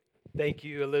Thank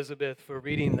you, Elizabeth, for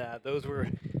reading that. Those were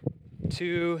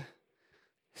two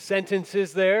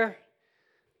sentences there,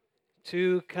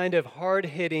 two kind of hard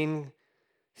hitting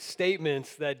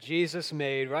statements that Jesus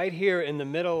made right here in the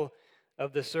middle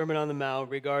of the Sermon on the Mount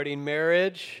regarding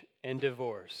marriage and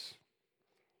divorce.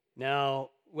 Now,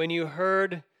 when you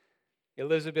heard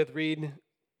Elizabeth read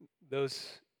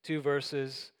those two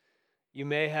verses, you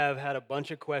may have had a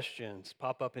bunch of questions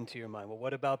pop up into your mind. Well,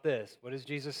 what about this? What is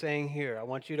Jesus saying here? I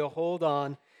want you to hold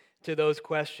on to those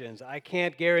questions. I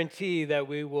can't guarantee that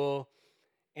we will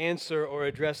answer or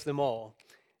address them all,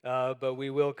 but we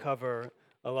will cover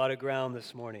a lot of ground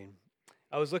this morning.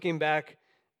 I was looking back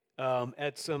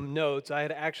at some notes. I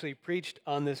had actually preached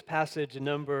on this passage a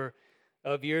number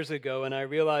of years ago, and I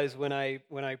realized when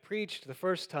I preached the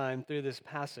first time through this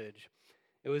passage,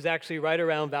 it was actually right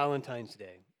around Valentine's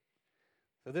Day.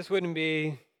 So this wouldn't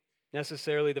be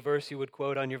necessarily the verse you would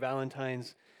quote on your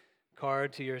Valentine's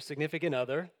card to your significant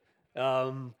other.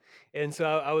 And so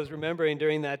I was remembering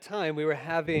during that time, we were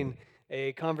having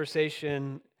a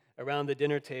conversation around the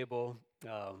dinner table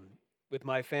with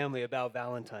my family about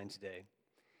Valentine's Day.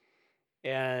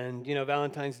 And,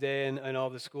 Valentine's Day and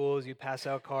all the schools, you pass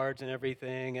out cards and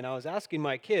everything. And I was asking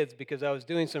my kids, because I was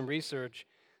doing some research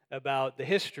about the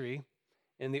history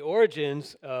and the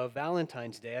origins of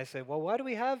Valentine's Day. I said, well, why do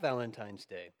we have Valentine's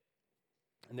Day?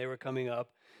 And they were coming up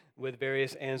with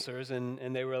various answers,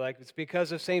 and they were like, it's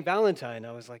because of St. Valentine.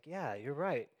 I was like, yeah, you're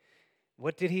right.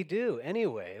 What did he do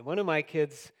anyway? One of my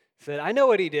kids said, I know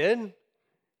what he did.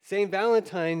 St.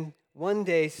 Valentine one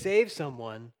day saved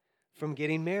someone from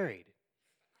getting married.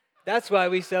 That's why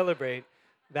we celebrate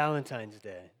Valentine's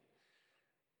Day.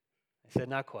 I said,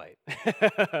 not quite.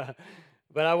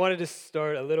 But I wanted to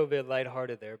start a little bit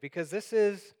lighthearted there because this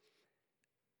is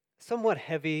somewhat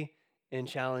heavy and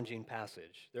challenging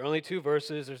passage. There are only two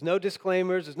verses. There's no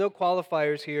disclaimers. There's no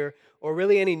qualifiers here or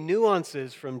really any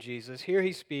nuances from Jesus. Here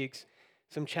he speaks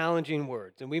some challenging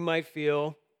words. And we might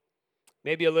feel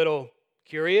maybe a little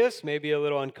curious, maybe a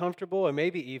little uncomfortable, or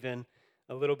maybe even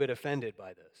a little bit offended by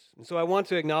this. And so I want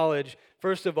to acknowledge,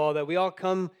 first of all, that we all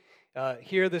come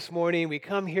here this morning. We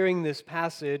come hearing this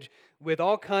passage with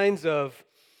all kinds of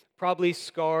probably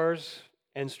scars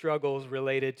and struggles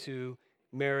related to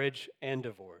marriage and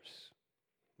divorce.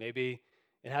 Maybe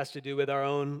it has to do with our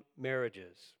own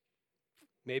marriages,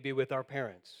 maybe with our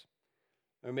parents,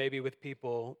 or maybe with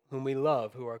people whom we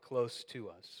love who are close to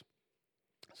us.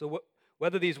 So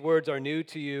whether these words are new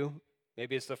to you,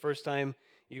 maybe it's the first time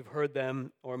you've heard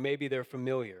them, or maybe they're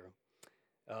familiar.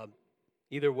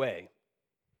 Either way,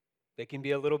 they can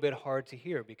be a little bit hard to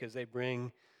hear because they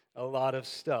bring a lot of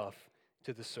stuff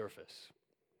to the surface.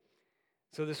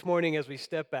 So this morning, as we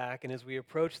step back and as we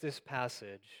approach this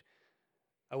passage,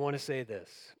 I want to say this,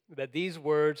 that these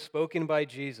words spoken by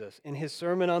Jesus in his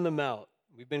Sermon on the Mount,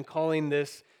 we've been calling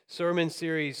this sermon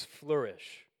series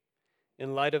Flourish,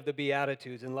 in light of the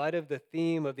Beatitudes, in light of the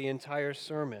theme of the entire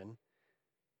sermon,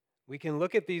 we can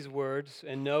look at these words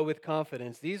and know with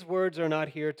confidence these words are not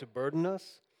here to burden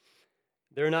us.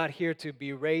 They're not here to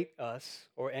berate us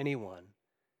or anyone.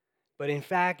 But in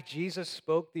fact, Jesus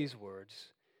spoke these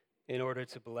words in order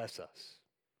to bless us.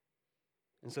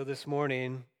 And so this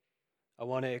morning, I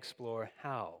want to explore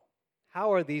how.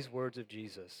 How are these words of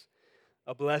Jesus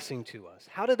a blessing to us?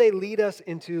 How do they lead us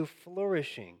into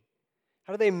flourishing?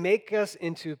 How do they make us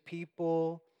into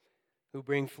people who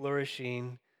bring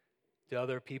flourishing to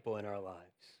other people in our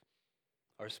lives,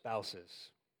 our spouses?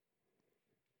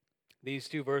 These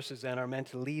two verses then are meant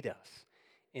to lead us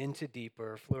into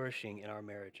deeper flourishing in our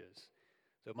marriages.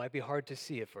 So it might be hard to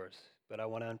see at first, but I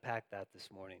want to unpack that this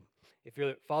morning. If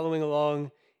you're following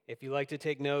along, if you like to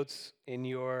take notes in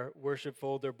your worship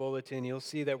folder bulletin, you'll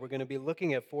see that we're going to be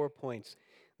looking at 4 points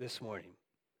this morning.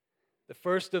 The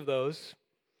first of those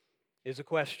is a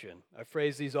question. I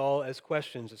phrase these all as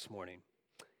questions this morning.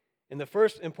 And the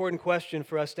first important question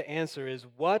for us to answer is,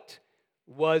 what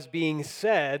was being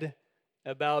said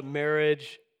about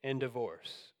marriage and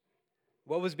divorce?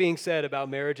 What was being said about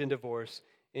marriage and divorce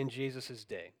in Jesus'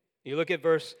 day? You look at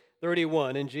verse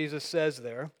 31, and Jesus says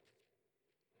there,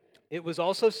 "It was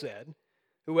also said,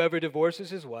 whoever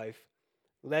divorces his wife,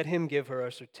 let him give her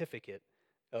a certificate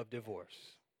of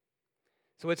divorce."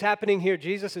 So what's happening here,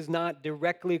 Jesus is not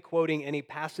directly quoting any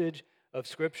passage of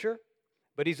Scripture,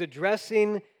 but he's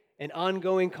addressing an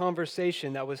ongoing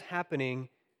conversation that was happening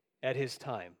at his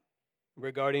time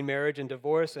regarding marriage and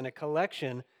divorce and a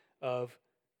collection of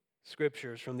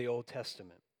scriptures from the Old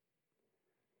Testament.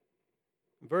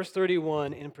 Verse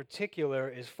 31 in particular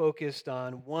is focused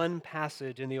on one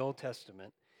passage in the Old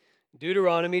Testament,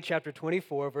 Deuteronomy chapter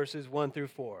 24, verses 1 through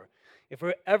 4. If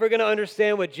we're ever going to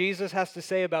understand what Jesus has to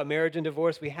say about marriage and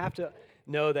divorce, we have to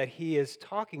know that he is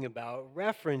talking about,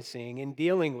 referencing, and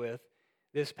dealing with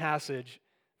this passage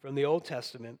from the Old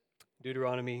Testament,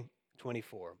 Deuteronomy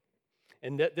 24.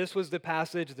 And this was the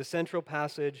passage, the central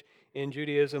passage in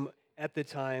Judaism at the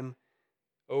time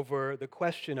over the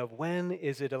question of when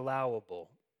is it allowable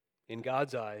in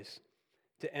God's eyes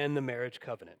to end the marriage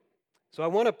covenant. So I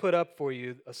want to put up for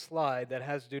you a slide that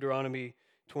has Deuteronomy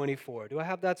 24. Do I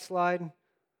have that slide?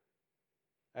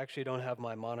 I actually don't have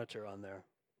my monitor on there.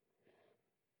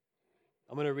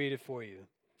 I'm going to read it for you.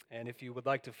 And if you would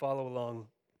like to follow along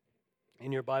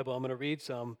in your Bible, I'm going to read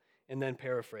some and then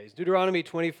paraphrase. Deuteronomy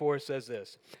 24 says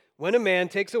this: "When a man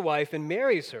takes a wife and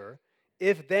marries her,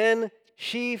 if then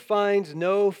she finds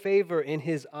no favor in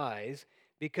his eyes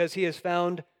because he has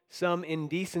found some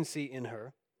indecency in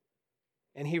her,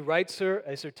 and he writes her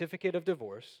a certificate of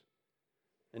divorce,"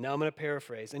 and now I'm going to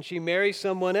paraphrase, "and she marries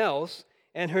someone else,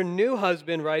 and her new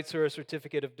husband writes her a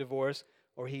certificate of divorce,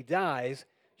 or he dies,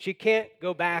 she can't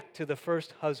go back to the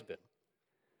first husband."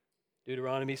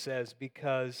 Deuteronomy says,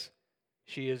 because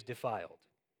she is defiled.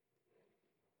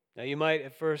 Now you might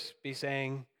at first be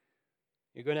saying,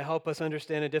 you're going to help us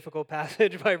understand a difficult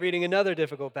passage by reading another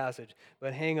difficult passage.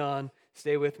 But hang on,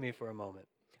 stay with me for a moment.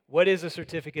 What is a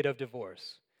certificate of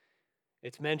divorce?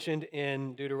 It's mentioned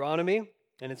in Deuteronomy,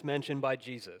 and it's mentioned by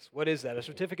Jesus. What is that? A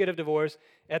certificate of divorce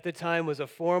at the time was a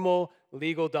formal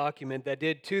legal document that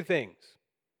did two things.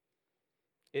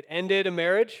 It ended a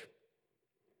marriage,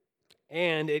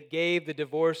 and it gave the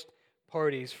divorced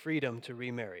parties freedom to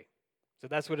remarry. So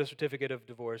that's what a certificate of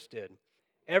divorce did.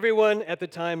 Everyone at the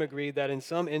time agreed that in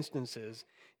some instances,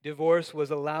 divorce was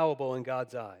allowable in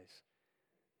God's eyes.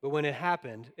 But when it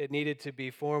happened, it needed to be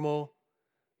formal,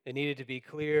 it needed to be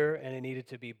clear, and it needed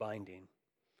to be binding.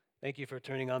 Thank you for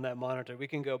turning on that monitor. We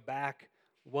can go back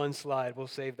one slide. We'll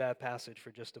save that passage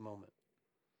for just a moment.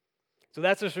 So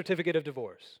that's a certificate of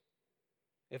divorce.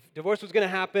 If divorce was going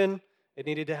to happen, it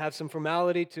needed to have some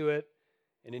formality to it,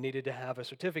 and it needed to have a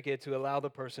certificate to allow the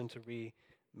person to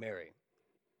remarry.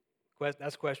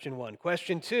 That's question one.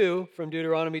 Question two from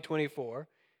Deuteronomy 24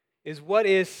 is, what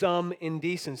is some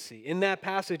indecency? In that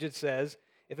passage it says,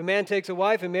 if a man takes a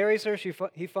wife and marries her,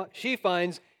 she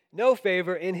finds no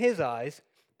favor in his eyes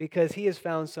because he has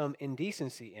found some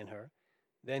indecency in her,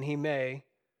 then he may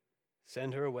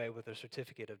send her away with a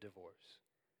certificate of divorce.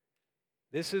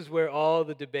 This is where all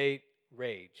the debate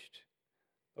raged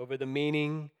over the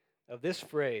meaning of this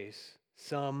phrase,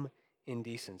 some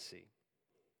indecency.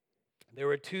 There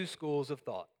were two schools of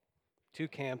thought, two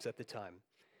camps at the time.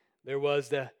 There was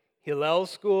the Hillel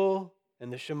school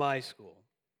and the Shammai school.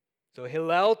 So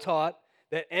Hillel taught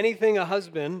that anything a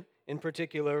husband, in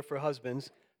particular for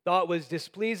husbands, thought was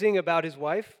displeasing about his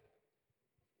wife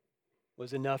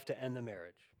was enough to end the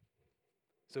marriage.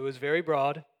 So it was very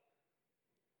broad.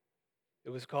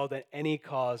 It was called an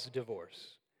any-cause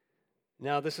divorce.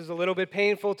 Now, this is a little bit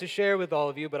painful to share with all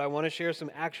of you, but I want to share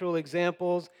some actual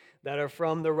examples that are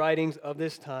from the writings of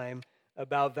this time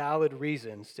about valid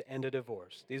reasons to end a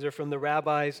divorce. These are from the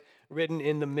rabbis written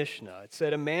in the Mishnah. It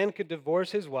said a man could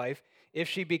divorce his wife if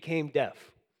she became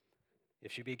deaf,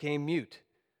 if she became mute,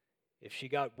 if she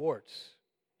got warts,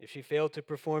 if she failed to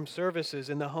perform services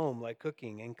in the home like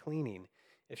cooking and cleaning,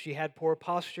 if she had poor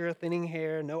posture, thinning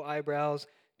hair, no eyebrows,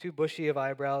 too bushy of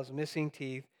eyebrows, missing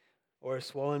teeth, or a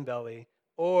swollen belly,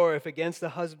 or if against the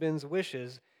husband's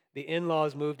wishes, the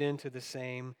in-laws moved into the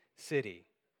same city.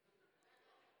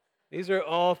 These are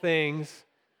all things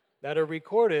that are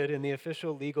recorded in the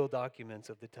official legal documents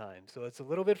of the time. So it's a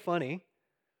little bit funny,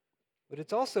 but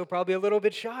it's also probably a little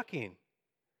bit shocking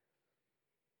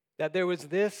that there was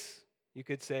this, you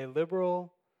could say,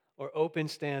 liberal or open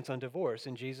stance on divorce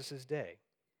in Jesus' day.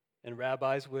 And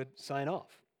rabbis would sign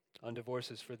off on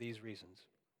divorces for these reasons.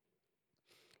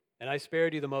 And I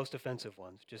spared you the most offensive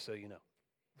ones, just so you know.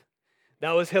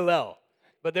 That was Hillel.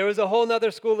 But there was a whole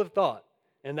other school of thought,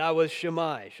 and that was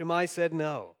Shammai. Shammai said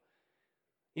no.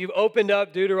 You've opened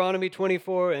up Deuteronomy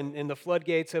 24, and the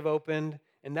floodgates have opened,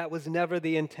 and that was never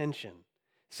the intention.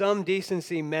 Some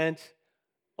decency meant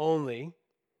only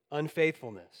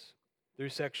unfaithfulness through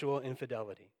sexual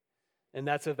infidelity, and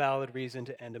that's a valid reason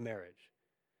to end a marriage.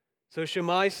 So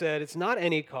Shammai said it's not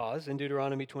any cause in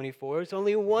Deuteronomy 24, it's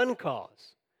only one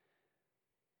cause: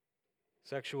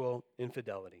 sexual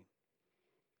infidelity.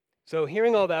 So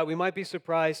hearing all that, we might be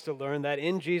surprised to learn that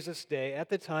in Jesus' day, at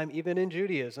the time, even in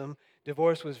Judaism,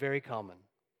 divorce was very common.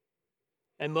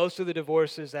 And most of the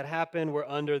divorces that happened were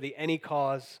under the any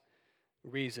cause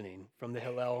reasoning from the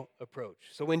Hillel approach.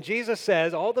 So when Jesus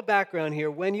says, all the background here,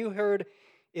 when you heard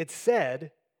it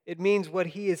said, it means what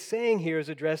he is saying here is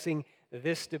addressing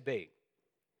this debate.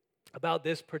 about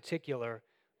this particular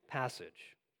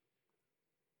passage.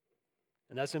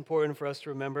 And that's important for us to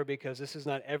remember because this is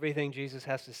not everything Jesus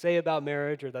has to say about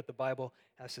marriage or that the Bible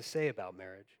has to say about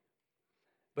marriage.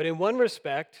 But in one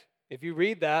respect, if you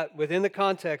read that within the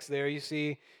context there, you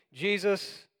see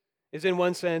Jesus is in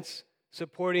one sense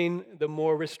supporting the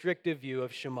more restrictive view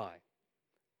of Shammai,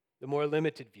 the more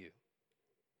limited view.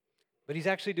 But he's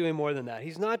actually doing more than that.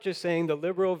 He's not just saying the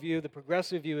liberal view, the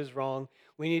progressive view is wrong.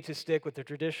 We need to stick with the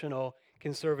traditional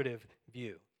conservative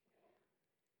view.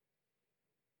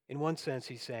 In one sense,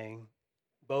 he's saying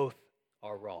both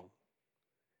are wrong.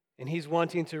 And he's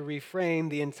wanting to reframe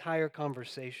the entire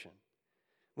conversation.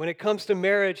 When it comes to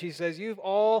marriage, he says, you've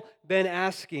all been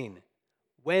asking,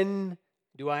 when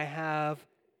do I have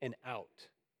an out?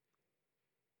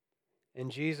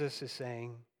 And Jesus is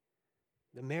saying,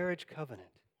 the marriage covenant.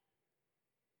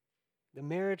 The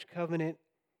marriage covenant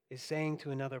is saying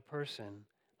to another person,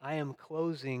 I am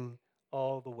closing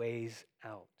all the ways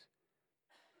out.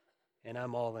 And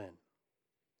I'm all in.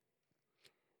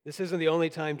 This isn't the only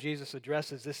time Jesus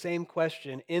addresses the same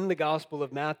question in the Gospel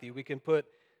of Matthew. We can put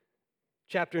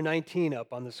chapter 19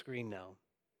 up on the screen now.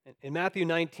 In Matthew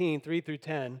 19, 3 through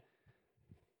 10,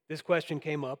 this question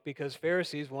came up because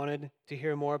Pharisees wanted to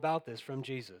hear more about this from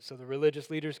Jesus. So the religious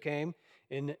leaders came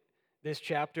in this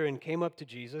chapter and came up to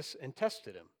Jesus and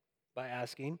tested him by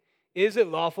asking, is it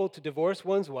lawful to divorce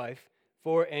one's wife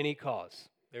for any cause?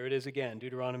 There it is again,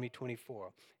 Deuteronomy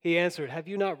 24. He answered, have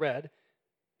you not read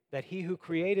that he who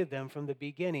created them from the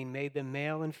beginning made them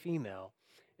male and female,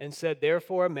 and said,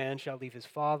 therefore a man shall leave his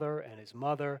father and his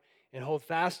mother and hold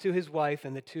fast to his wife,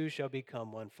 and the two shall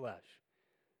become one flesh.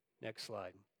 Next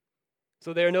slide.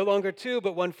 So they are no longer two,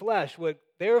 but one flesh. What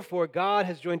therefore God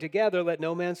has joined together, let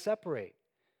no man separate.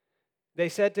 They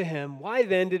said to him, why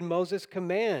then did Moses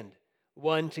command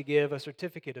one to give a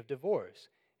certificate of divorce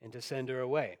and to send her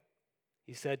away?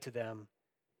 He said to them,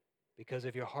 because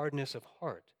of your hardness of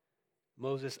heart,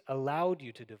 Moses allowed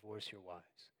you to divorce your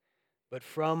wives. But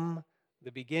from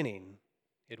the beginning,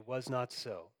 it was not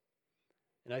so.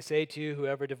 And I say to you,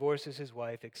 whoever divorces his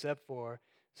wife except for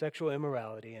sexual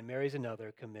immorality and marries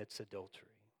another commits adultery.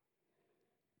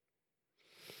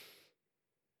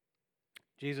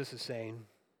 Jesus is saying,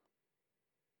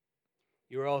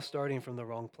 you're all starting from the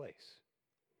wrong place.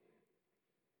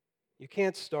 You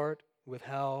can't start with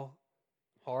how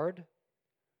hard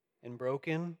and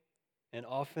broken and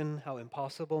often how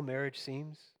impossible marriage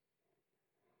seems.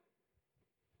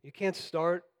 You can't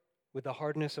start with the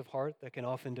hardness of heart that can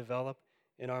often develop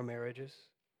in our marriages.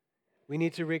 We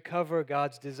need to recover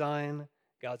God's design,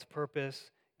 God's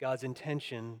purpose, God's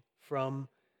intention from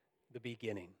the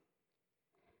beginning.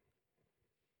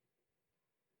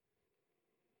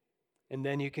 And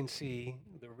then you can see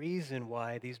the reason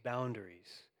why these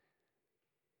boundaries,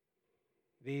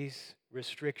 these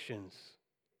restrictions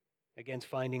against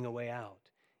finding a way out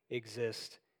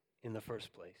exist in the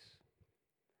first place.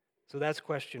 So that's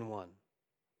question one.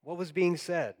 What was being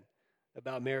said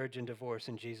about marriage and divorce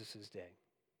in Jesus' day?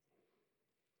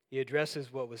 He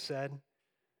addresses what was said,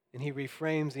 and he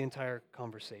reframes the entire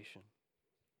conversation.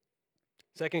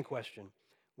 Second question,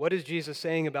 what is Jesus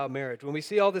saying about marriage? When we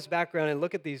see all this background and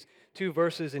look at these two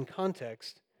verses in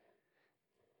context,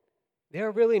 they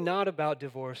are really not about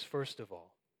divorce, first of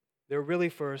all. They're really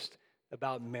first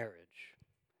about marriage.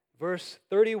 Verse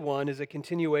 31 is a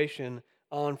continuation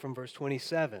on from verse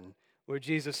 27, where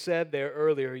Jesus said there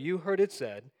earlier, you heard it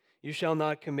said, you shall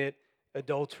not commit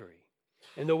adultery.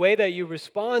 And the way that you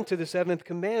respond to the seventh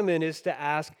commandment is to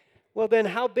ask, well then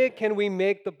how big can we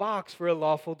make the box for a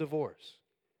lawful divorce?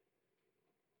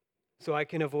 So I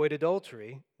can avoid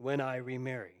adultery when I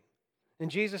remarry. And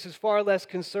Jesus is far less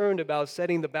concerned about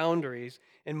setting the boundaries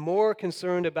and more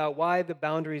concerned about why the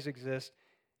boundaries exist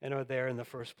and are there in the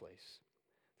first place.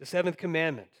 The seventh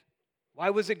commandment, why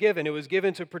was it given? It was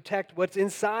given to protect what's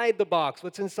inside the box,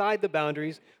 what's inside the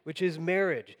boundaries, which is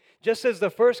marriage. Just as the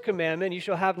first commandment, you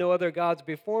shall have no other gods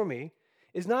before me,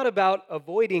 is not about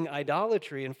avoiding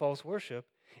idolatry and false worship.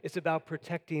 It's about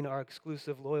protecting our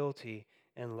exclusive loyalty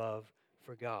and love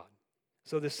for God.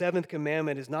 So the seventh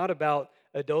commandment is not about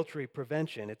adultery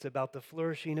prevention. It's about the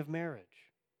flourishing of marriage.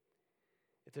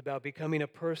 It's about becoming a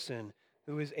person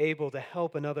who is able to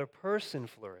help another person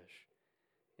flourish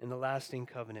in the lasting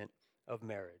covenant of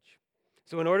marriage.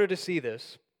 So in order to see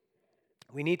this,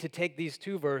 we need to take these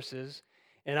two verses,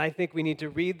 and I think we need to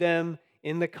read them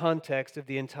in the context of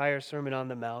the entire Sermon on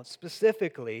the Mount,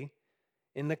 specifically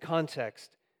in the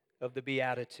context of the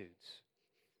Beatitudes.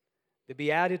 The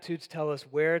Beatitudes tell us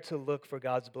where to look for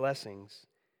God's blessings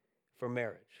for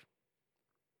marriage.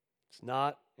 It's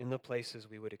not in the places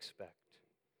we would expect.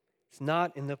 It's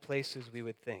not in the places we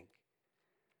would think.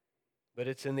 but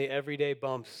it's in the everyday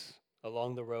bumps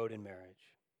along the road in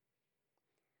marriage.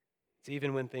 It's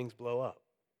even when things blow up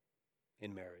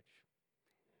in marriage.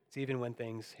 It's even when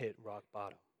things hit rock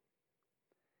bottom.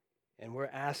 And we're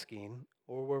asking,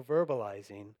 or we're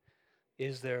verbalizing,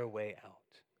 is there a way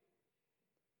out?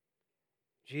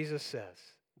 Jesus says,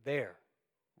 there,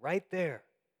 right there,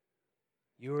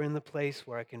 you are in the place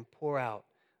where I can pour out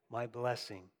my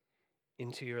blessing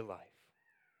into your life.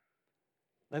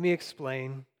 Let me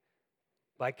explain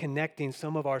by connecting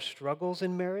some of our struggles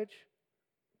in marriage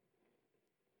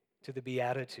to the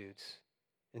Beatitudes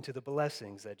and to the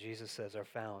blessings that Jesus says are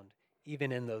found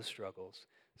even in those struggles.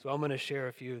 So I'm going to share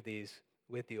a few of these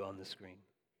with you on the screen.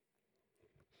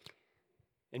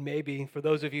 And maybe for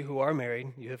those of you who are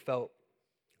married, you have felt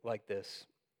like this.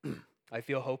 I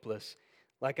feel hopeless,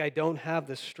 like I don't have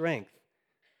the strength.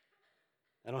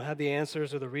 I don't have the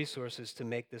answers or the resources to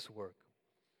make this work.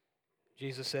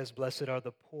 Jesus says, blessed are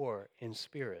the poor in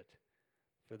spirit,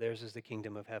 for theirs is the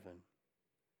kingdom of heaven.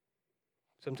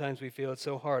 Sometimes we feel it's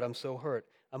so hard, I'm so hurt.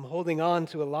 I'm holding on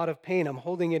to a lot of pain. I'm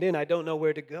holding it in. I don't know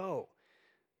where to go.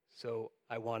 So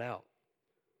I want out.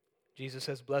 Jesus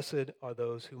says, blessed are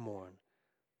those who mourn,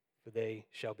 for they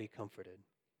shall be comforted.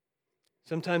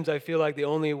 Sometimes I feel like the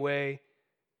only way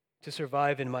to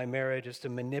survive in my marriage is to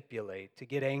manipulate, to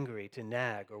get angry, to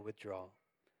nag or withdraw.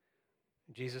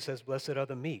 Jesus says, blessed are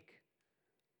the meek,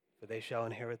 for they shall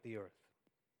inherit the earth.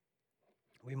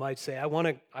 We might say, I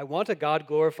want a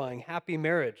God-glorifying, happy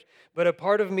marriage, but a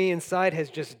part of me inside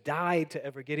has just died to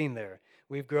ever getting there.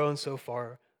 We've grown so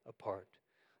far apart.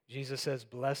 Jesus says,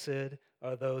 blessed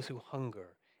are those who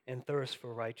hunger and thirst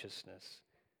for righteousness,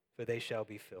 for they shall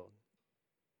be filled.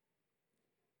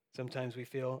 Sometimes we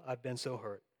feel, I've been so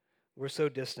hurt. We're so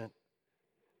distant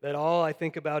that all I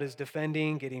think about is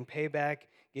defending, getting payback,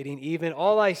 getting even.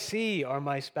 All I see are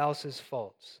my spouse's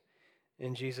faults.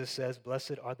 And Jesus says,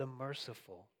 blessed are the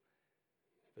merciful,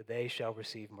 for they shall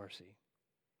receive mercy.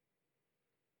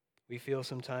 We feel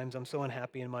sometimes, I'm so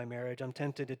unhappy in my marriage, I'm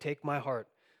tempted to take my heart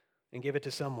and give it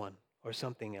to someone or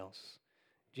something else.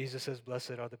 Jesus says,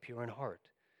 blessed are the pure in heart,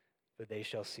 for they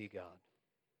shall see God.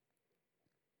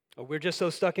 Or we're just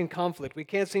so stuck in conflict, we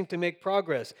can't seem to make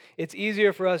progress. It's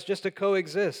easier for us just to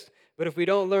coexist. But if we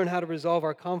don't learn how to resolve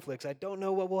our conflicts, I don't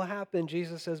know what will happen.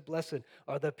 Jesus says, blessed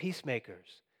are the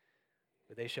peacemakers,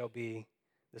 for they shall be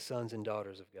the sons and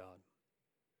daughters of God.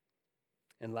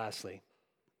 And lastly,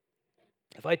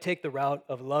 if I take the route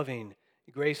of loving,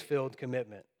 grace-filled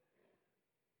commitment,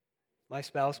 my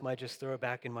spouse might just throw it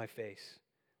back in my face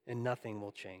and nothing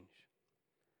will change.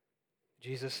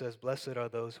 Jesus says, blessed are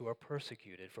those who are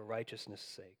persecuted for righteousness'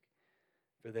 sake,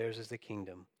 for theirs is the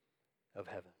kingdom of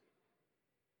heaven.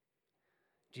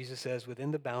 Jesus says,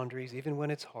 within the boundaries, even when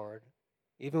it's hard,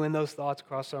 even when those thoughts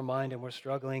cross our mind and we're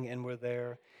struggling and we're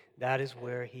there, that is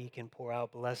where he can pour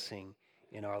out blessing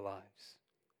in our lives.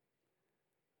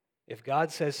 If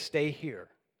God says, stay here,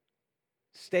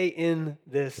 stay in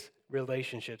this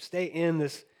relationship, stay in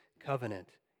this covenant,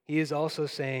 he is also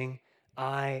saying,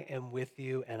 I am with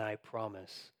you and I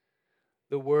promise.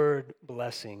 The word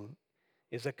blessing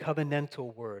is a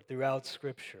covenantal word throughout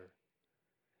Scripture.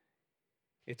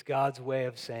 It's God's way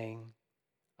of saying,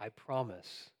 I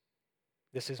promise.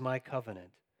 This is my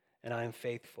covenant, and I am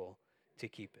faithful to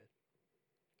keep it.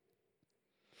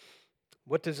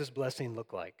 What does this blessing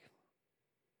look like?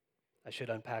 I should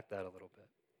unpack that a little bit.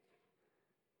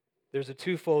 There's a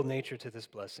twofold nature to this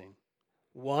blessing.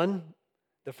 One,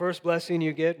 the first blessing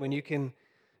you get when you can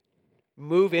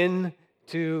move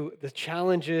into the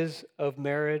challenges of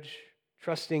marriage,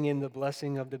 trusting in the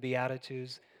blessing of the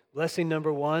Beatitudes. Blessing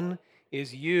number one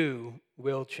is you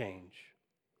will change.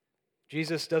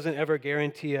 Jesus doesn't ever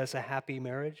guarantee us a happy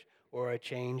marriage or a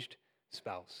changed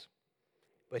spouse.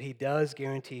 But he does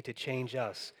guarantee to change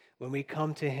us when we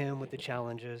come to him with the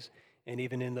challenges and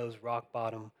even in those rock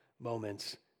bottom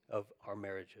moments of our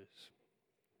marriages.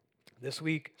 This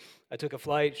week, I took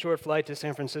a short flight to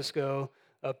San Francisco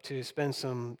up to spend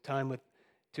some time with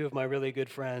two of my really good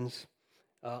friends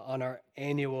on our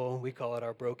annual, we call it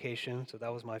our brocation, so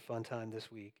that was my fun time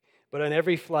this week. But on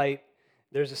every flight,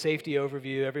 there's a safety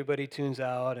overview. Everybody tunes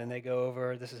out and they go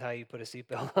over, this is how you put a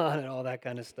seatbelt on and all that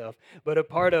kind of stuff. But a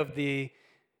part of the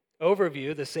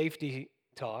overview, the safety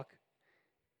talk,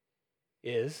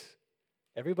 is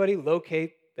everybody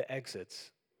locate the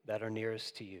exits that are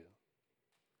nearest to you.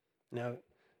 Now,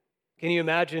 can you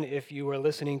imagine if you were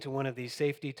listening to one of these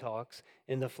safety talks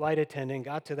and the flight attendant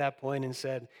got to that point and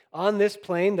said, on this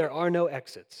plane, there are no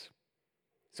exits.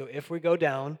 So if we go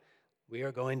down, we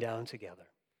are going down together.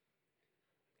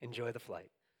 Enjoy the flight.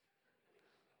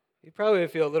 You probably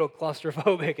would feel a little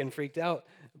claustrophobic and freaked out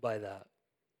by that.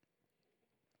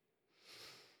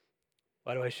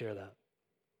 Why do I share that?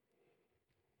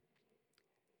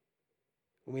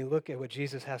 When we look at what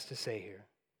Jesus has to say here,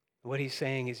 what he's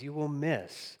saying is you will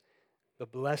miss the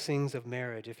blessings of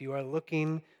marriage if you are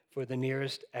looking for the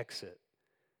nearest exit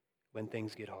when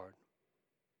things get hard.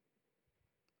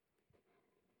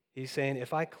 He's saying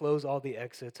if I close all the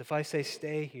exits, if I say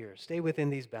stay here, stay within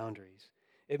these boundaries,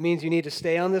 it means you need to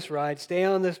stay on this ride, stay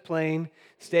on this plane,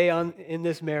 stay on in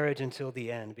this marriage until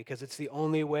the end, because it's the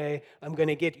only way I'm going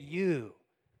to get you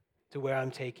to where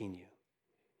I'm taking you,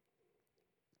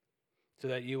 so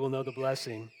that you will know the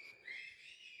blessing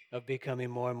of becoming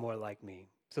more and more like me.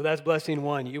 So that's blessing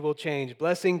one, you will change.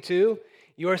 Blessing two,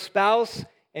 your spouse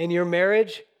and your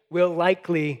marriage will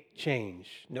likely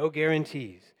change. No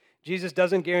guarantees. Jesus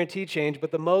doesn't guarantee change,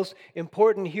 but the most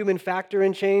important human factor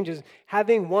in change is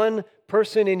having one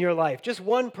person in your life, just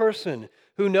one person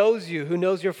who knows you, who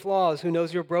knows your flaws, who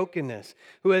knows your brokenness,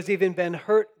 who has even been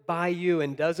hurt by you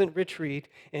and doesn't retreat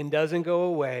and doesn't go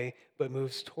away, but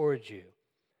moves towards you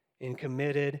in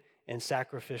committed and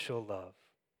sacrificial love.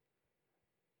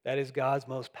 That is God's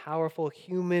most powerful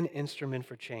human instrument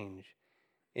for change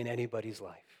in anybody's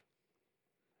life.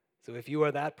 So if you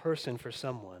are that person for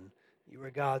someone, you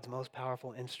are God's most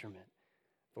powerful instrument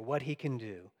for what he can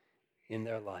do in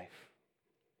their life.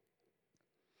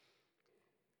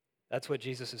 That's what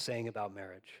Jesus is saying about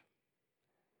marriage.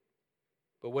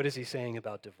 But what is he saying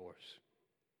about divorce?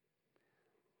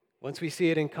 Once we see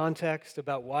it in context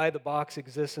about why the box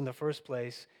exists in the first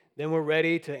place, then we're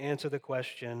ready to answer the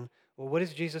question, well, what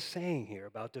is Jesus saying here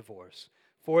about divorce?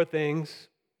 4 things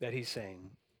that he's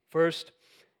saying. First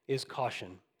is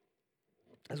caution.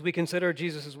 As we consider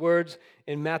Jesus' words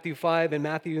in Matthew 5 and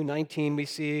Matthew 19, we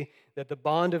see that the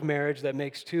bond of marriage that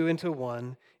makes 2 into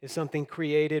 1 is something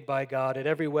created by God. At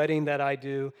every wedding that I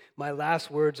do, my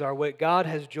last words are, what God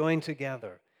has joined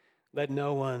together, let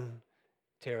no one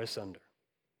tear asunder.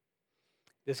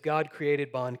 This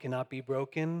God-created bond cannot be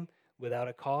broken without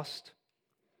a cost,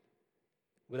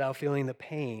 without feeling the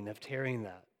pain of tearing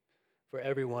that for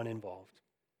everyone involved.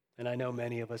 And I know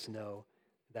many of us know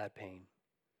that pain.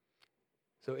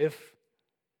 So if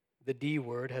the D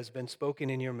word has been spoken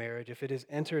in your marriage, if it has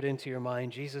entered into your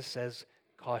mind, Jesus says,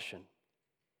 caution.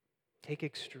 Take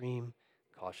extreme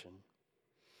caution.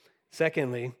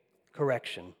 Secondly,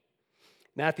 correction.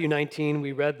 Matthew 19,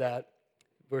 we read that,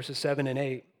 verses 7 and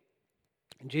 8.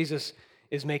 Jesus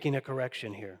is making a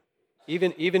correction here.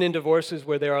 Even in divorces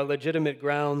where there are legitimate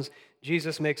grounds,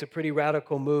 Jesus makes a pretty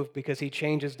radical move because he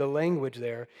changes the language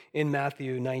there in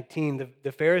Matthew 19.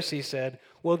 The Pharisee said,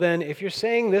 well then, if you're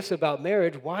saying this about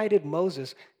marriage, why did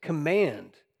Moses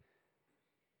command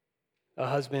a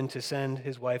husband to send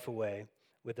his wife away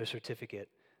with a certificate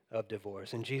of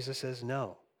divorce? And Jesus says,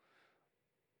 no,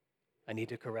 I need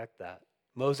to correct that.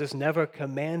 Moses never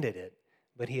commanded it,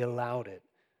 but he allowed it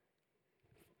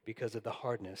because of the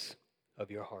hardness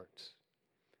of your hearts.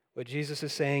 What Jesus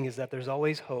is saying is that there's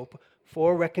always hope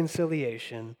for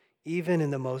reconciliation, even in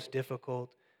the most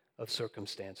difficult of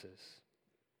circumstances.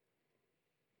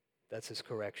 That's his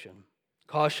correction.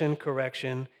 Caution,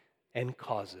 correction, and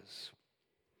causes.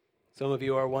 Some of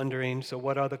you are wondering, so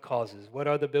what are the causes? What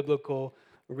are the biblical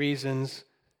reasons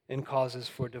and causes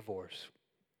for divorce?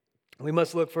 We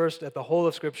must look first at the whole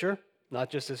of Scripture, not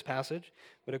just this passage,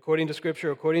 but according to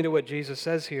Scripture, according to what Jesus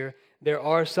says here, there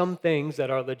are some things that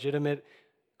are legitimate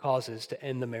causes to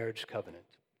end the marriage covenant.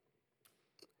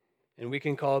 And we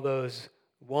can call those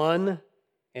 1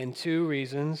 and 2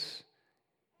 reasons,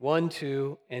 1,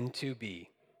 2, and 2b,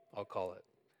 I'll call it.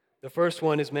 The first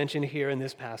one is mentioned here in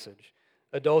this passage,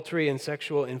 adultery and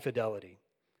sexual infidelity,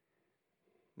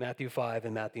 Matthew 5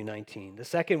 and Matthew 19. The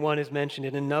second one is mentioned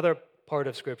in another part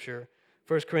of Scripture,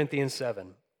 1 Corinthians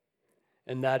 7,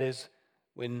 and that is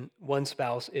when one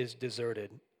spouse is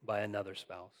deserted by another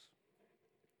spouse.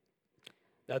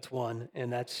 That's 1,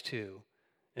 and that's 2.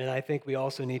 And I think we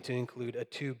also need to include a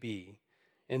 2b.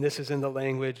 And this is in the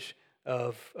language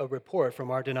of a report from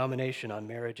our denomination on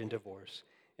marriage and divorce.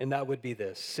 And that would be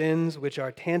this: sins which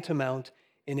are tantamount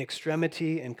in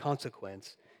extremity and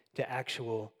consequence to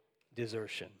actual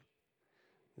desertion.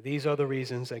 These are the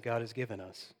reasons that God has given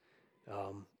us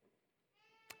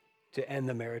to end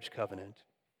the marriage covenant.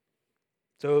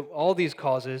 So all these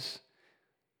causes,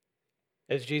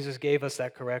 as Jesus gave us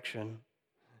that correction,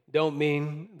 don't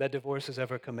mean that divorce is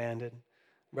ever commanded.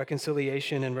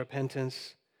 Reconciliation and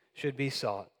repentance should be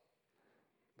sought.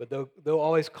 But though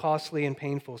always costly and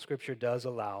painful, Scripture does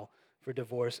allow for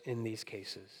divorce in these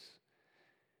cases.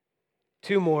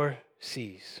 2 more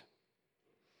C's: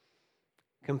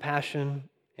 compassion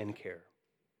and care.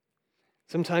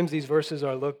 Sometimes these verses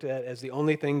are looked at as the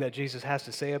only thing that Jesus has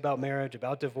to say about marriage,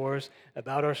 about divorce,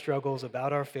 about our struggles,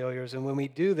 about our failures. And when we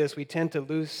do this, we tend to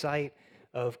lose sight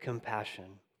of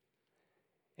compassion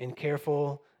and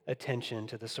careful attention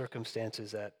to the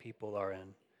circumstances that people are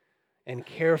in, and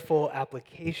careful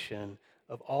application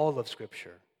of all of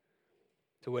Scripture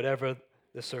to whatever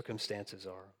the circumstances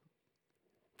are.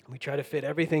 We try to fit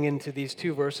everything into these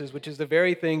two verses, which is the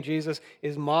very thing Jesus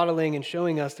is modeling and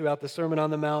showing us throughout the Sermon on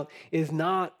the Mount is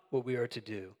not what we are to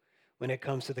do when it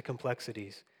comes to the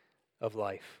complexities of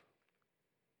life.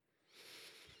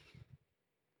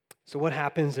 So what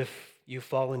happens if you've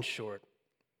fallen short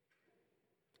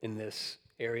in this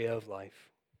area of life?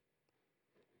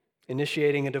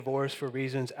 Initiating a divorce for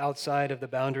reasons outside of the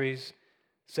boundaries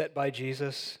set by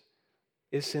Jesus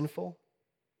is sinful,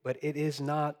 but it is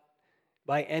not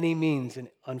by any means an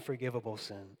unforgivable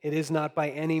sin. It is not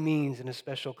by any means in a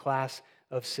special class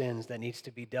of sins that needs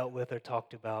to be dealt with or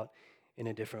talked about in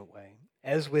a different way.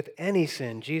 As with any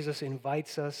sin, Jesus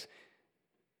invites us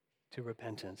to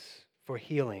repentance, for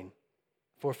healing,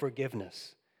 for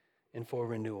forgiveness, and for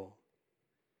renewal.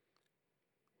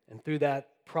 And through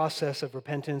that process of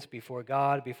repentance before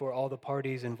God, before all the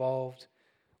parties involved,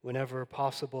 whenever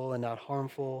possible and not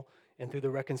harmful, and through the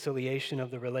reconciliation of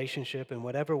the relationship in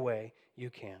whatever way you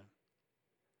can.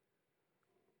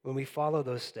 When we follow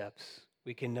those steps,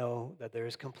 we can know that there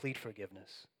is complete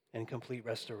forgiveness and complete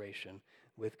restoration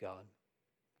with God.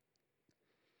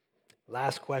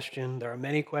 Last question. There are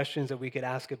many questions that we could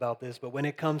ask about this, but when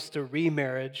it comes to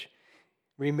remarriage,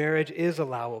 remarriage is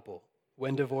allowable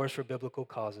when divorced for biblical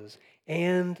causes,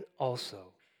 and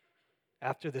also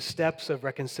after the steps of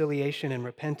reconciliation and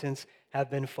repentance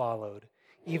have been followed,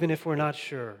 even if we're not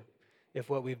sure if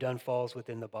what we've done falls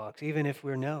within the box, even if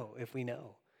we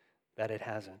know that it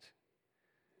hasn't.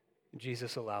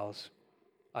 Jesus allows,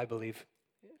 I believe,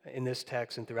 in this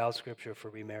text and throughout Scripture for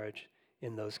remarriage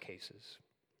in those cases.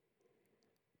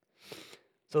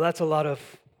 So that's a lot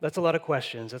of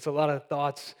questions. That's a lot of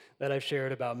thoughts that I've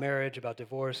shared about marriage, about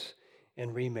divorce,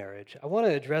 and remarriage. I want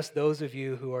to address those of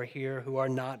you who are here who are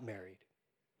not married.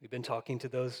 We've been talking to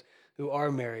those who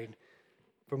are married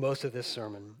for most of this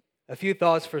sermon. A few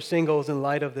thoughts for singles in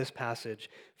light of this passage.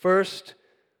 First,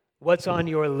 what's on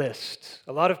your list?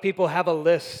 A lot of people have a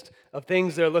list of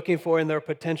things they're looking for in their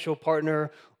potential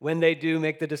partner when they do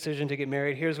make the decision to get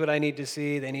married. Here's what I need to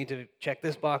see. They need to check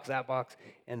this box,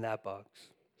 and that box.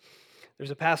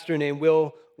 There's a pastor named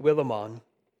Will Willimon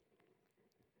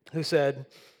who said,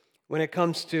 when it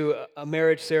comes to a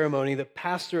marriage ceremony, the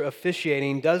pastor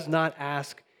officiating does not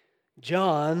ask,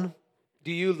 John,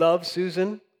 do you love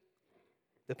Susan?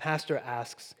 The pastor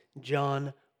asks,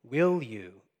 John, will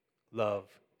you love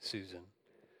Susan?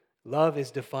 Love is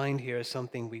defined here as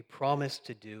something we promise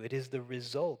to do. It is the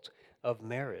result of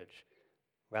marriage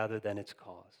rather than its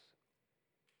cause.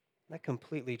 That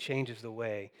completely changes the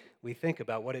way we think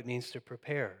about what it means to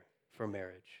prepare for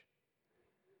marriage.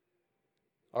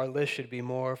 Our list should be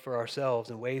more for ourselves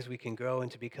and ways we can grow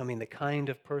into becoming the kind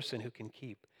of person who can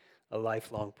keep a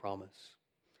lifelong promise.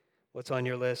 What's on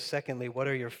your list? Secondly, what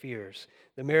are your fears?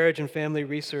 The Marriage and Family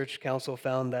Research Council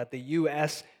found that the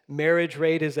U.S. marriage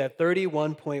rate is at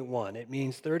 31.1. It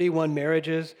means 31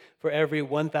 marriages for every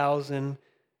 1,000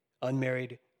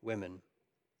 unmarried women.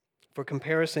 For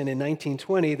comparison, in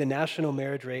 1920, the national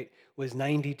marriage rate was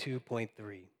 92.3.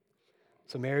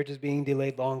 So marriage is being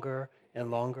delayed longer and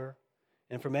longer.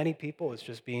 And for many people, it's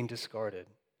just being discarded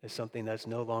as something that's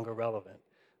no longer relevant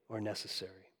or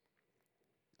necessary.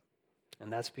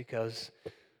 And that's because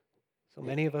so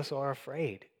many of us are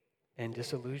afraid and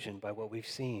disillusioned by what we've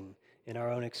seen in our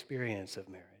own experience of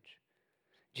marriage.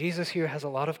 Jesus here has a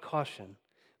lot of caution,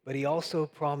 but he also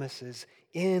promises,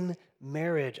 in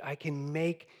marriage, I can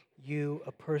make you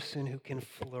a person who can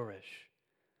flourish,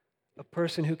 a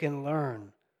person who can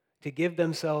learn to give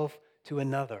themselves to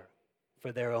another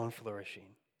for their own flourishing.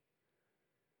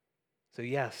 So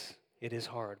yes, it is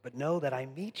hard, but know that I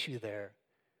meet you there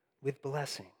with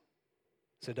blessing.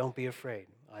 So don't be afraid.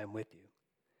 I am with you.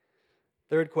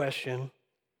 Third question,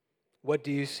 what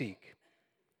do you seek?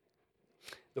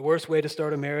 The worst way to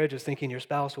start a marriage is thinking your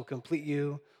spouse will complete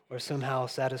you or somehow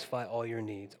satisfy all your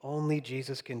needs. Only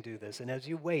Jesus can do this. And as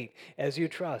you wait, as you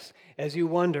trust, as you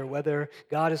wonder whether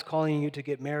God is calling you to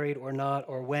get married or not,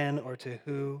 or when or to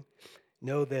who,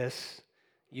 know this,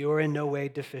 you are in no way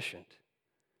deficient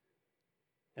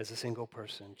as a single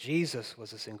person. Jesus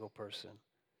was a single person.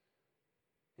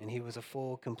 And he was a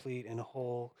full, complete, and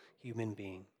whole human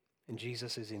being. And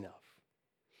Jesus is enough.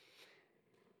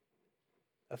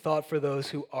 A thought for those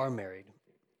who are married.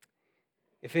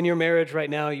 If in your marriage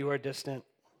right now you are distant,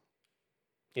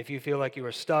 if you feel like you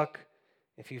are stuck,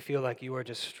 if you feel like you are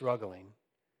just struggling,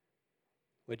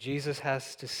 what Jesus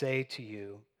has to say to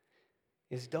you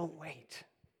is don't wait.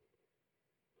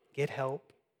 Get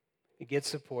help. Get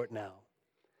support now.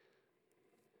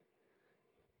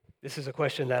 This is a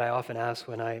question that I often ask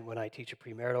when I teach a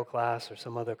premarital class or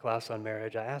some other class on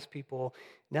marriage. I ask people,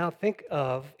 now think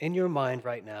of, in your mind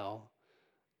right now,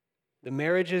 the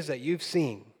marriages that you've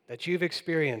seen, that you've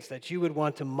experienced, that you would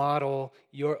want to model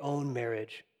your own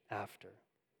marriage after.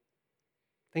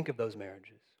 Think of those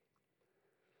marriages.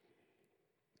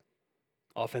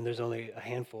 Often there's only a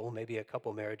handful, maybe a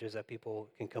couple marriages that people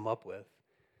can come up with.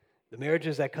 The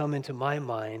marriages that come into my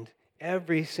mind,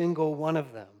 every single one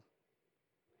of them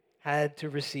had to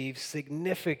receive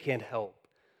significant help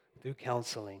through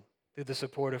counseling, through the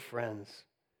support of friends.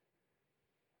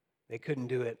 They couldn't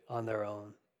do it on their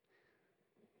own.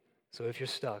 So if you're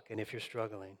stuck and if you're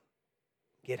struggling,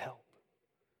 get help.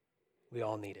 We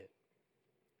all need it.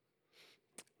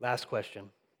 Last question.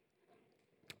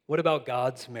 What about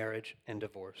God's marriage and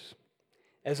divorce?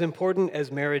 As important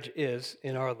as marriage is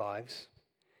in our lives,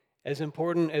 as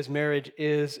important as marriage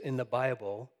is in the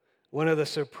Bible, one of the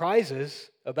surprises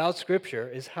about Scripture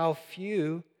is how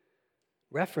few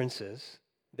references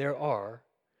there are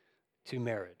to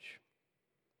marriage.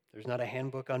 There's not a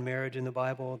handbook on marriage in the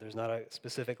Bible. There's not a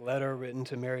specific letter written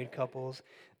to married couples.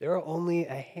 There are only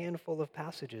a handful of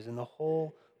passages in the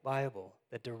whole Bible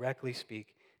that directly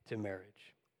speak to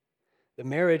marriage. The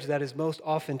marriage that is most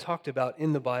often talked about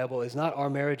in the Bible is not our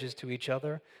marriages to each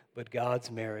other, but God's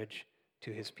marriage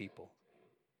to his people,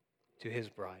 to his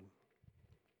bride.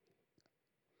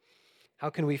 How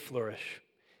can we flourish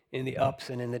in the ups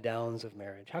and in the downs of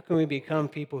marriage? How can we become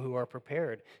people who are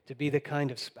prepared to be the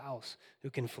kind of spouse who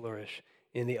can flourish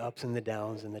in the ups and the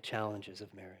downs and the challenges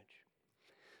of marriage?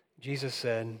 Jesus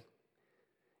said,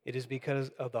 it is because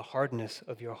of the hardness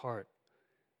of your heart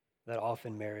that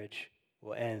often marriage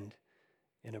will end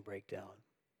in a breakdown.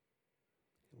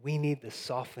 We need the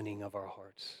softening of our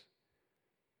hearts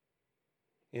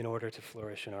in order to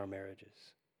flourish in our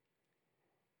marriages.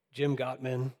 Jim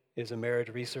Gottman is a marriage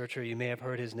researcher. You may have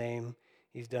heard his name.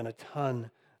 He's done a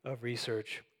ton of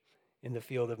research in the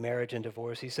field of marriage and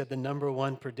divorce. He said the number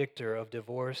one predictor of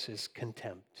divorce is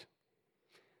contempt.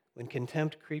 When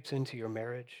contempt creeps into your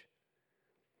marriage,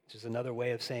 which is another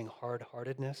way of saying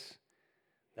hard-heartedness,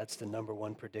 that's the number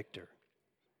one predictor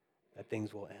that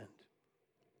things will end.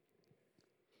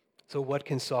 So what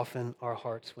can soften our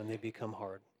hearts when they become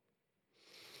hard?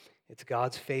 It's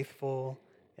God's faithful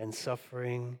and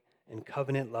suffering and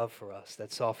covenant love for us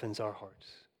that softens our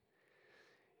hearts.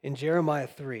 In Jeremiah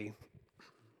 3,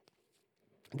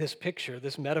 this picture,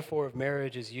 this metaphor of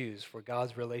marriage is used for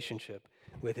God's relationship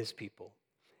with his people.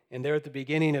 And there at the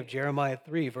beginning of Jeremiah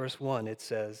 3, verse 1, it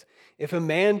says, if a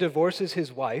man divorces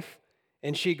his wife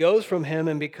and she goes from him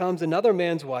and becomes another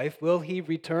man's wife, will he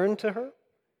return to her?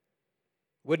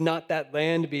 Would not that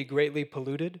land be greatly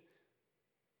polluted?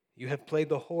 You have played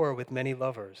the whore with many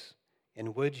lovers,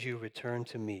 and would you return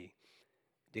to me,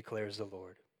 declares the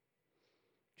Lord.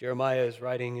 Jeremiah is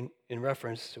writing in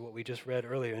reference to what we just read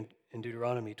earlier in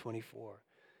Deuteronomy 24.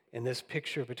 In this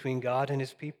picture between God and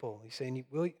his people, he's saying,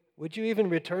 would you even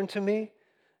return to me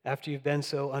after you've been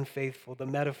so unfaithful? The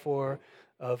metaphor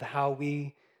of how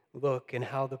we look and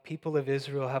how the people of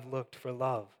Israel have looked for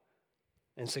love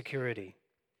and security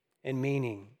and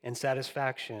meaning and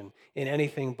satisfaction in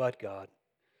anything but God.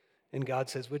 And God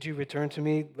says, would you return to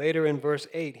me? Later in verse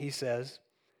 8, he says,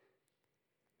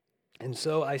 and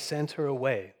so I sent her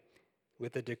away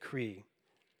with a decree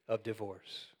of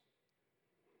divorce.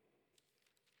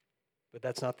 But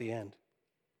that's not the end.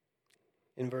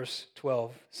 In verse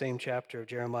 12, same chapter of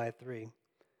Jeremiah 3,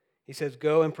 he says,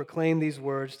 go and proclaim these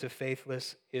words to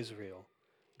faithless Israel.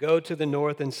 Go to the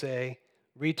north and say,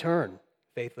 return,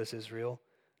 faithless Israel.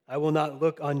 I will not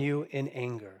look on you in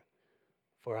anger,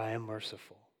 for I am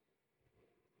merciful.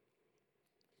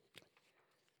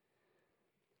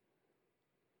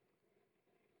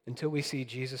 Until we see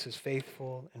Jesus as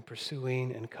faithful and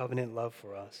pursuing and covenant love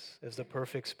for us as the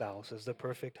perfect spouse, as the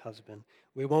perfect husband,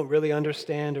 we won't really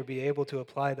understand or be able to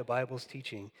apply the Bible's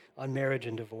teaching on marriage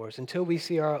and divorce until we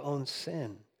see our own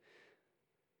sin,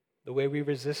 the way we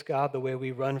resist God, the way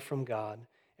we run from God,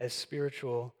 as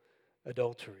spiritual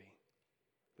adultery.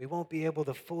 We won't be able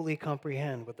to fully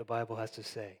comprehend what the Bible has to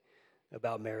say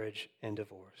about marriage and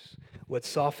divorce. What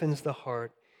softens the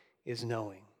heart is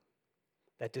knowing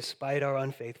that despite our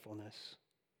unfaithfulness,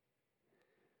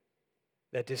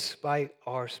 that despite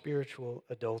our spiritual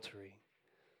adultery,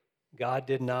 God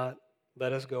did not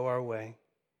let us go our way,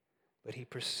 but he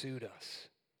pursued us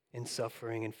in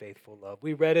suffering and faithful love.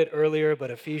 We read it earlier, but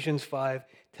Ephesians 5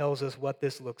 tells us what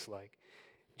this looks like.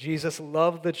 Jesus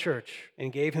loved the church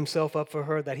and gave himself up for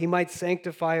her that he might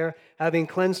sanctify her, having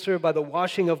cleansed her by the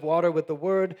washing of water with the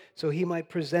word, so he might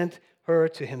present her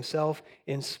to himself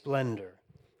in splendor,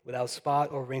 without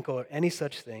spot or wrinkle or any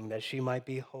such thing, that she might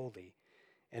be holy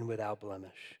and without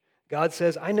blemish. God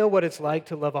says, I know what it's like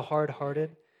to love a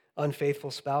hard-hearted, unfaithful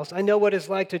spouse. I know what it's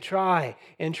like to try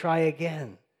and try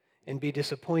again and be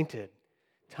disappointed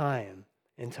time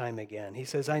and time again. He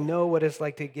says, I know what it's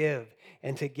like to give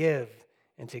and to give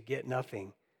and to get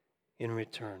nothing in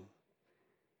return.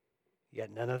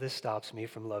 Yet none of this stops me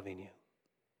from loving you.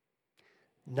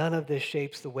 None of this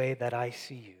shapes the way that I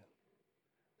see you.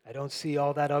 I don't see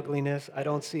all that ugliness. I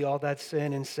don't see all that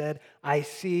sin. Instead, I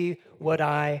see what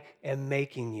I am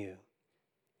making you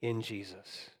in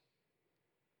Jesus.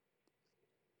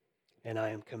 And I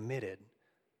am committed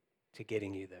to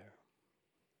getting you there.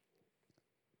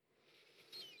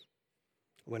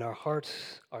 When our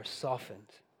hearts are softened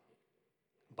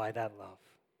by that love,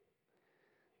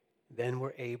 then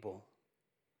we're able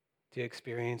to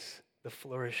experience the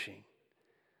flourishing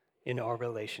in our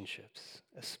relationships,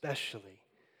 especially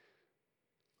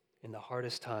in the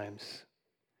hardest times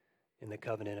in the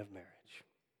covenant of marriage.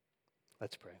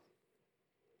 Let's pray.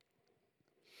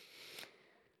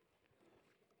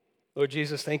 Lord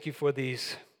Jesus, thank you for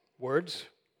these words.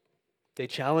 They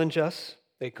challenge us.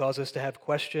 They cause us to have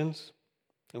questions,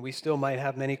 and we still might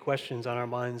have many questions on our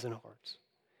minds and hearts.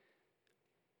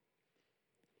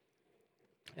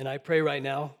 And I pray right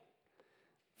now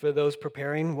for those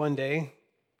preparing one day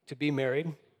to be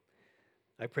married.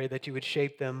 I pray that you would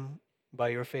shape them by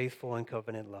your faithful and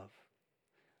covenant love.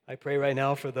 I pray right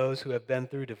now for those who have been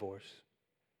through divorce.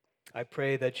 I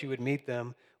pray that you would meet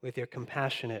them with your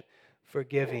compassionate,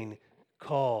 forgiving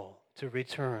call to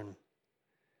return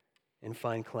and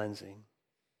find cleansing.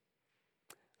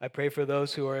 I pray for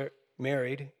those who are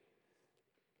married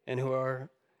and who are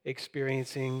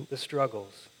experiencing the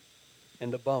struggles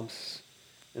and the bumps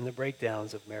and the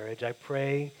breakdowns of marriage. I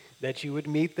pray that you would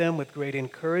meet them with great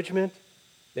encouragement,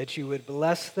 that you would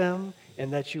bless them,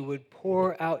 and that you would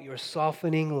pour out your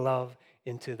softening love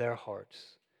into their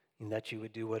hearts, and that you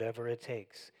would do whatever it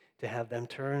takes to have them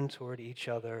turn toward each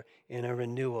other in a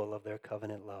renewal of their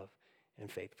covenant love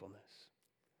and faithfulness.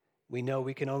 We know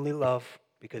we can only love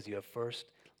because you have first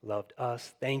loved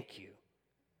us. Thank you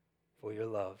for your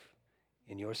love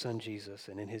in your Son Jesus,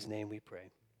 and in his name we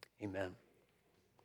pray. Amen.